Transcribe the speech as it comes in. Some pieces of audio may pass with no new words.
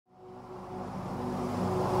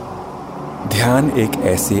ध्यान एक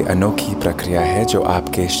ऐसी अनोखी प्रक्रिया है जो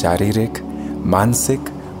आपके शारीरिक, मानसिक,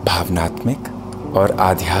 भावनात्मक और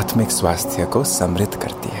आध्यात्मिक स्वास्थ्य को समृद्ध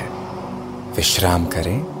करती है। विश्राम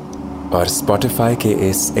करें और स्पॉटिफाई के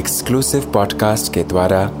इस एक्सक्लूसिव पॉडकास्ट के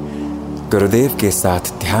द्वारा गुरुदेव के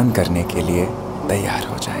साथ ध्यान करने के लिए तैयार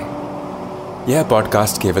हो जाएं। यह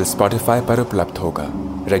पॉडकास्ट केवल स्पॉटिफाई पर उपलब्ध होगा।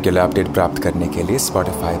 रेगुलर अपडेट प्राप्त करने के लिए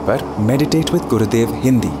स्पॉटिफाई पर मेडिटेट विद गुरुदेव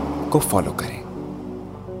हिंदी को फॉलो करें।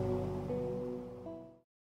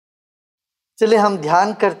 चलिए हम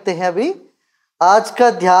ध्यान करते हैं। अभी आज का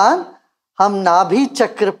ध्यान हम नाभि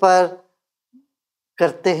चक्र पर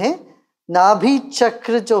करते हैं। नाभि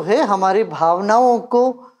चक्र जो है हमारी भावनाओं को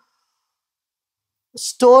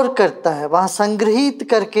स्टोर करता है, वहां संग्रहित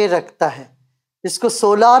करके रखता है। इसको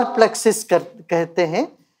सोलार प्लेक्सिस कहते हैं।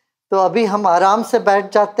 तो अभी हम आराम से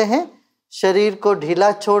बैठ जाते हैं, शरीर को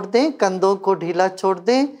ढीला छोड़ दें, कंधों को ढीला छोड़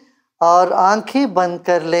दें और आंखें बंद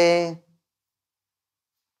कर लें।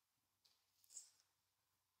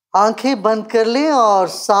 आंखें बंद कर लें और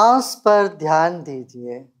सांस पर ध्यान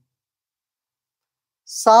दीजिए।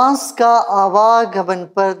 सांस का आवागमन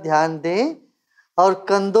पर ध्यान दें और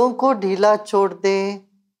कंधों को ढीला छोड़ दें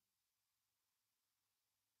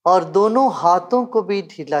और दोनों हाथों को भी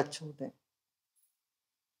ढीला छोड़ दें।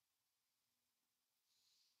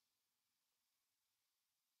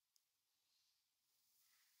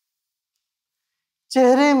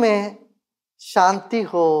 चेहरे में शांति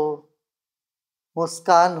हो,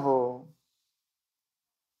 मुस्कान हो।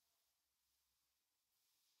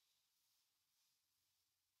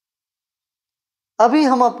 अभी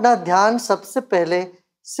हम अपना ध्यान सबसे पहले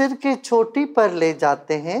सिर की चोटी पर ले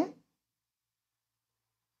जाते हैं।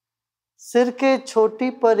 सिर के चोटी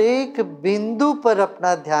पर एक बिंदु पर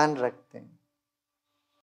अपना ध्यान रखते हैं।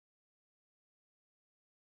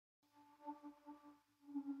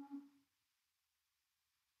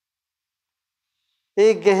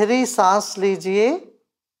 एक गहरी सांस लीजिए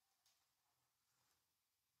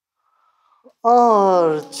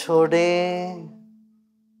और छोड़ें।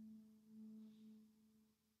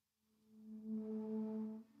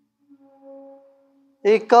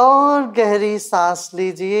 एक और गहरी सांस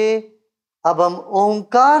लीजिए। अब हम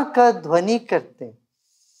ओंकार का ध्वनि करते हैं।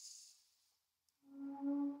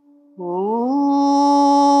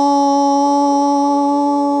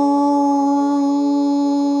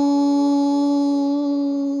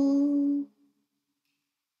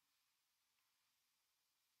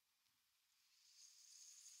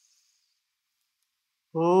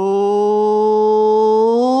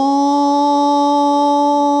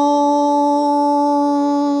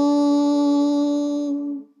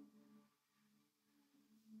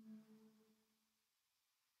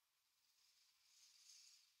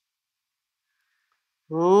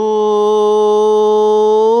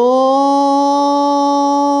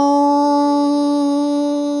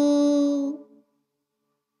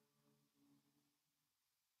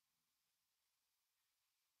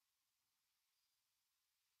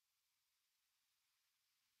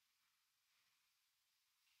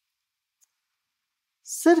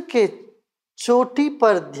 सिर के चोटी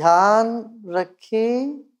पर ध्यान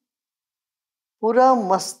रखें। पूरा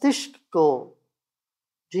मस्तिष्क को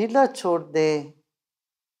ढीला छोड़ दें।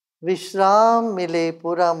 विश्राम मिले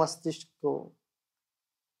पूरा मस्तिष्क को।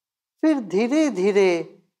 फिर धीरे धीरे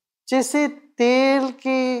जैसे तेल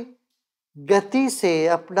की गति से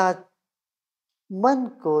अपना मन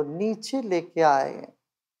को नीचे लेके आए।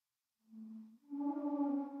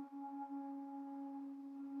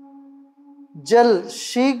 जल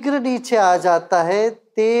शीघ्र नीचे आ जाता है,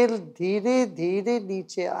 तेल धीरे धीरे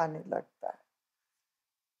नीचे आने लगता है।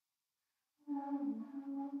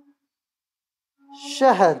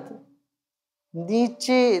 शहद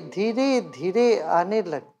नीचे धीरे धीरे आने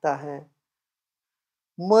लगता है।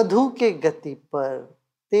 मधु के गति पर,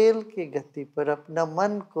 तेल की गति पर अपना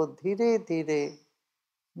मन को धीरे धीरे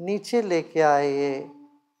नीचे लेके आइए।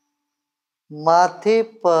 माथे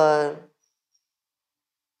पर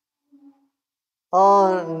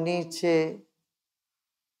और नीचे।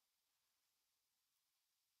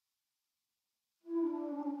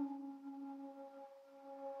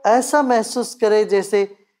 ऐसा महसूस करें जैसे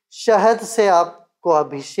शहद से आपको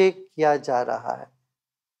अभिषेक किया जा रहा है।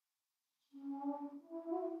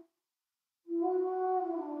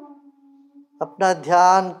 अपना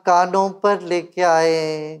ध्यान कानों पर लेके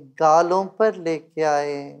आए, गालों पर लेके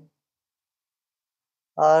आए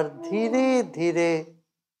और धीरे धीरे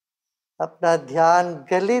अपना ध्यान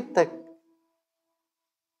गले तक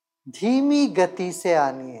धीमी गति से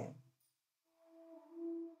आनी है।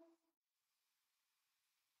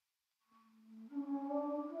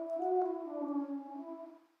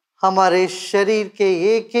 हमारे शरीर के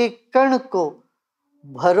एक एक कण को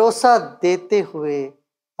भरोसा देते हुए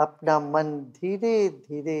अपना मन धीरे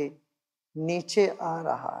धीरे नीचे आ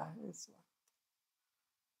रहा है। इस वक्त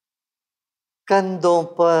कंधों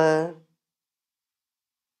पर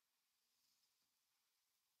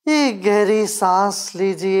एक गहरी सांस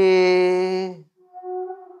लीजिए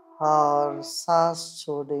और सांस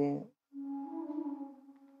छोड़ें।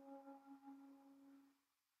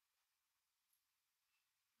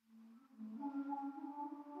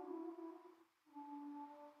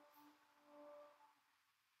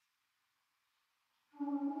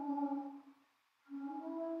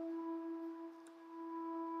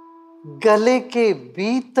 गले के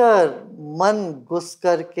भीतर मन घुस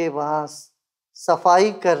करके वहां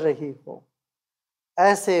सफाई कर रही हो,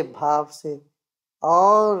 ऐसे भाव से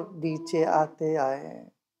और नीचे आते आए,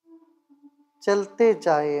 चलते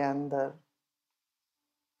जाए अंदर।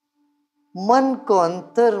 मन को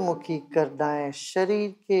अंतर्मुखी करना है, शरीर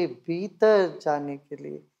के भीतर जाने के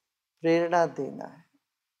लिए प्रेरणा देना है।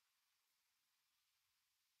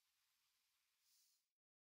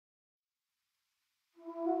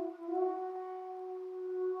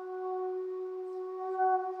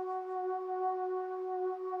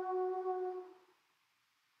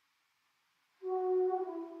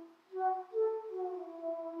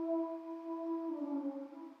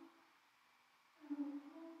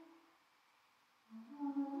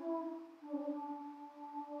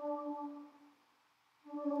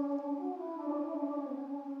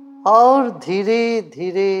 और धीरे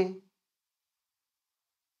धीरे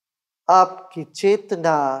आपकी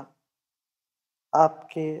चेतना,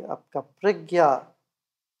 आपका प्रज्ञा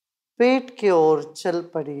पेट की ओर चल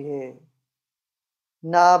पड़ी है,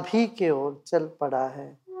 नाभि की ओर चल पड़ा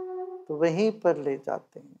है, तो वहीं पर ले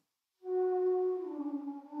जाते हैं।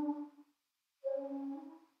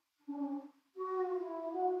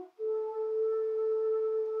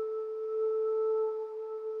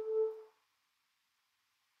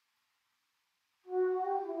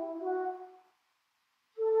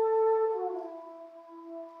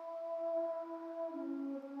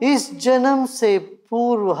 इस जन्म से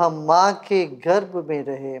पूर्व हम माँ के गर्भ में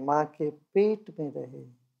रहे, माँ के पेट में रहे।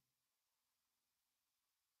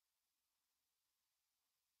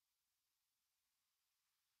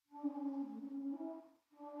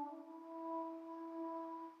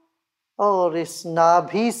 और इस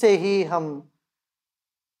नाभि से ही हम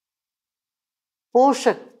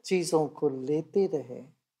पोषक चीजों को लेते रहे,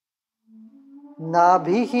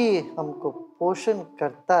 नाभि ही हमको पोषण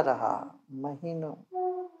करता रहा महीनों।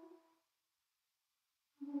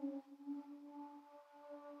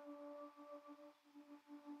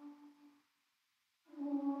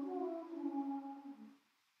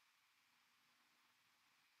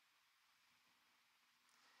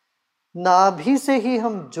 नाभि से ही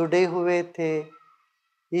हम जुड़े हुए थे,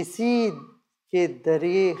 इसी के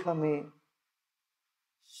जरिए हमें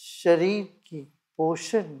शरीर की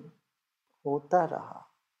पोषण होता रहा।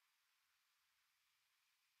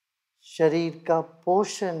 शरीर का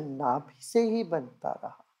पोषण नाभि से ही बनता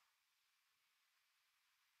रहा।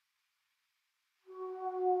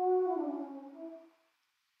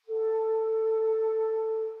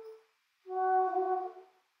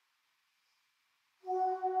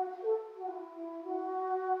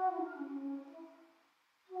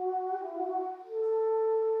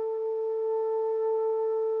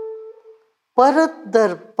 परत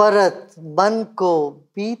दर परत मन को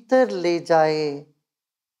भीतर ले जाए,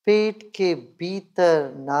 पेट के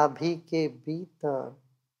भीतर, नाभि के भीतर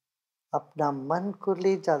अपना मन को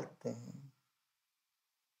ले जाते हैं।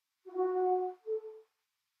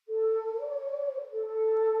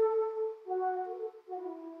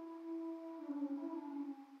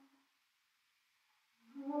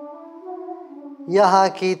 यहाँ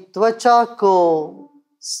की त्वचा को,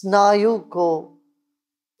 स्नायु को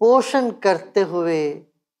पोषण करते हुए,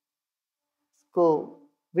 को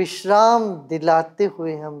विश्राम दिलाते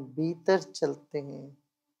हुए हम भीतर चलते हैं।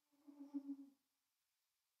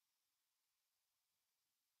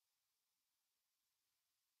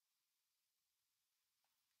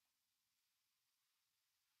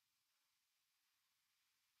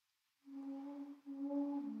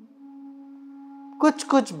 कुछ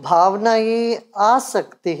कुछ भावनाएं आ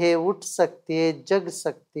सकती है, उठ सकती है, जग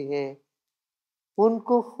सकती है,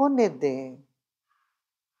 उनको होने दें।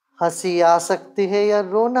 हंसी आ सकती है या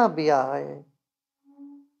रोना भी आए,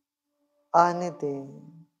 आने दें।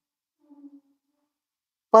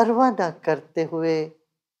 परवाह न करते हुए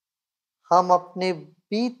हम अपने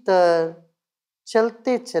भीतर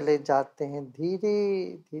चलते चले जाते हैं, धीरे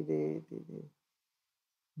धीरे धीरे,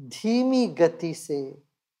 धीमी गति से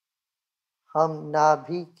हम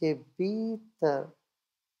नाभि के भीतर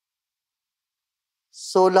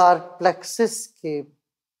सोलार प्लेक्सिस के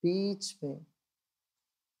बीच में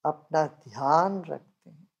अपना ध्यान रखते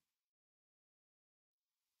हैं।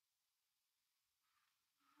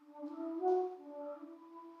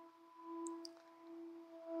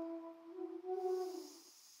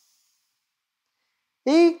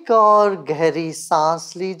 एक और गहरी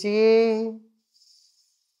सांस लीजिए।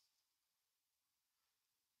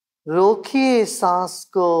 रोकिए सांस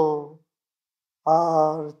को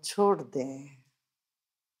और छोड़ दें।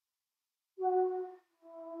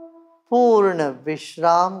 पूर्ण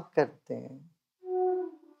विश्राम करते हैं।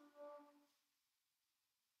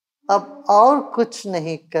 अब और कुछ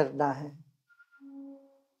नहीं करना है।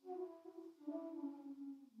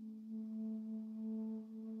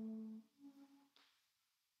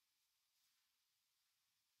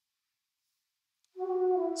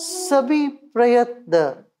 सभी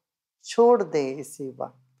प्रयत्न छोड़ दें इसी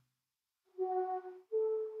वक्त।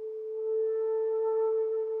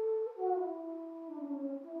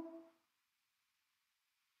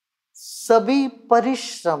 सभी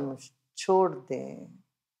परिश्रम छोड़ दें।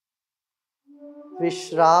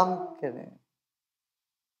 विश्राम करें।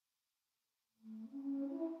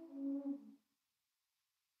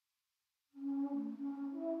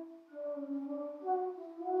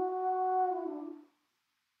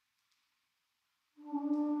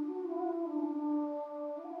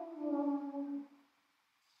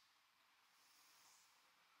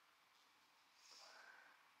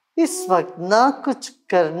 इस वक्त ना कुछ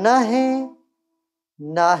करना है,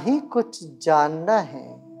 ना ही कुछ जानना है,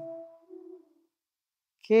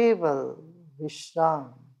 केवल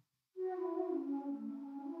विश्राम।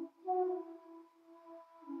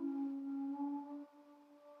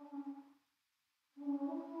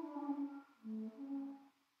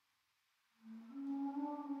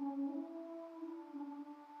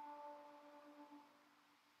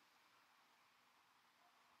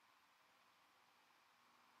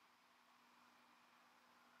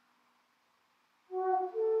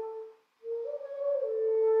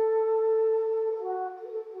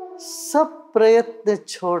 सब प्रयत्न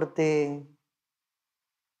छोड़ दे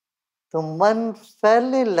तो मन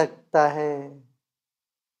फैलने लगता है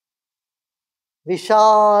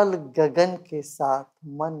विशाल गगन के साथ।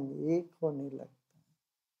 मन एक होने लगता है।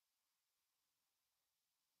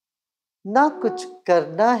 ना कुछ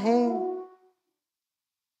करना है,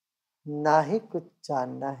 ना ही कुछ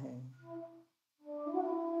जानना है।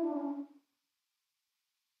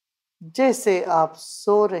 जैसे आप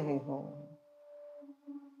सो रहे हो,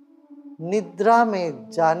 निद्रा में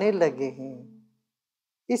जाने लगे हैं,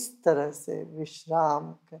 इस तरह से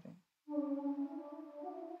विश्राम करें।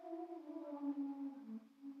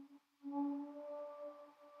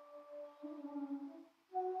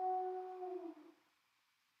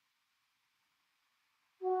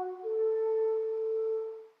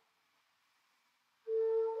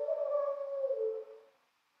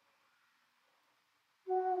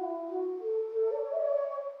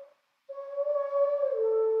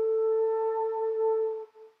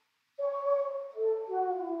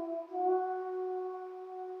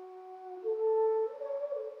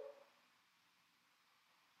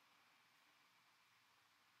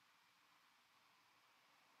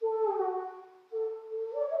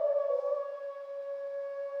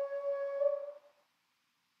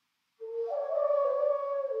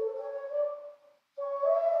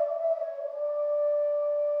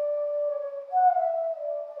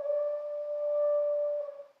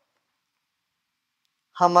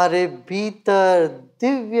 हमारे भीतर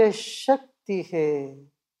दिव्य शक्ति है,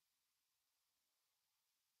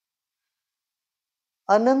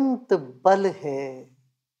 अनंत बल है,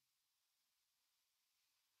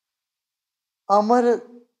 अमर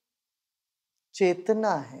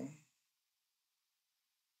चेतना है।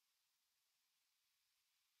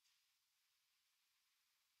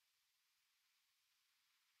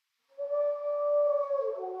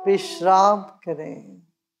 विश्राम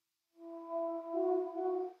करें।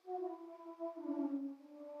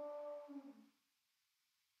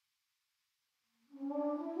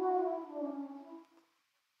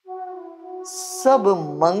 सब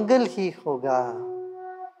मंगल ही होगा,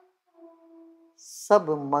 सब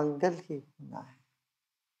मंगल ही होना है।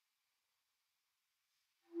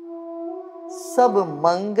 सब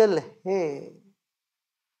मंगल है।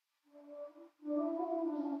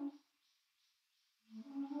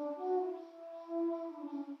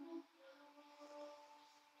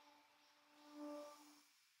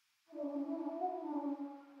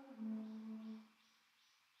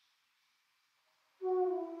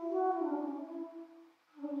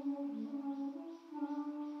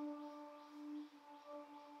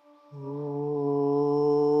 ओम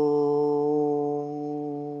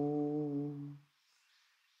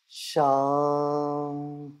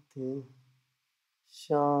शांति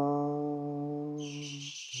शांति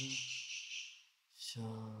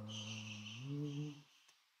शांति।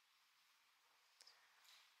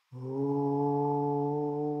 ओम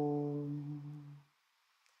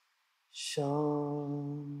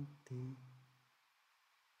शांति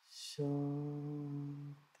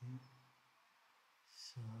शांति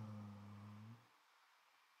शांति।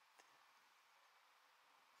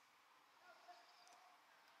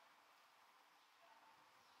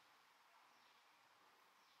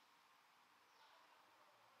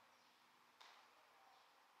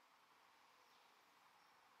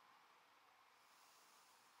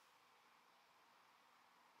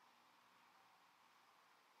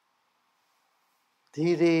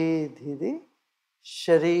 धीरे धीरे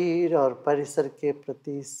शरीर और परिसर के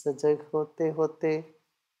प्रति सजग होते होते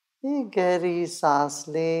एक गहरी सांस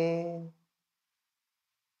लें,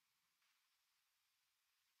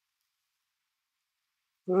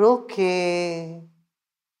 रोकें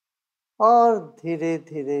और धीरे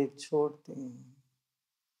धीरे छोड़ दें।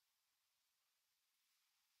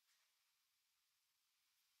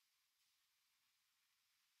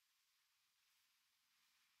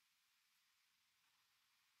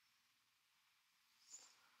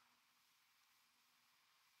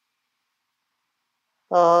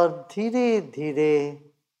 और धीरे धीरे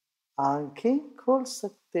आंखें खोल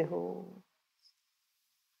सकते हो।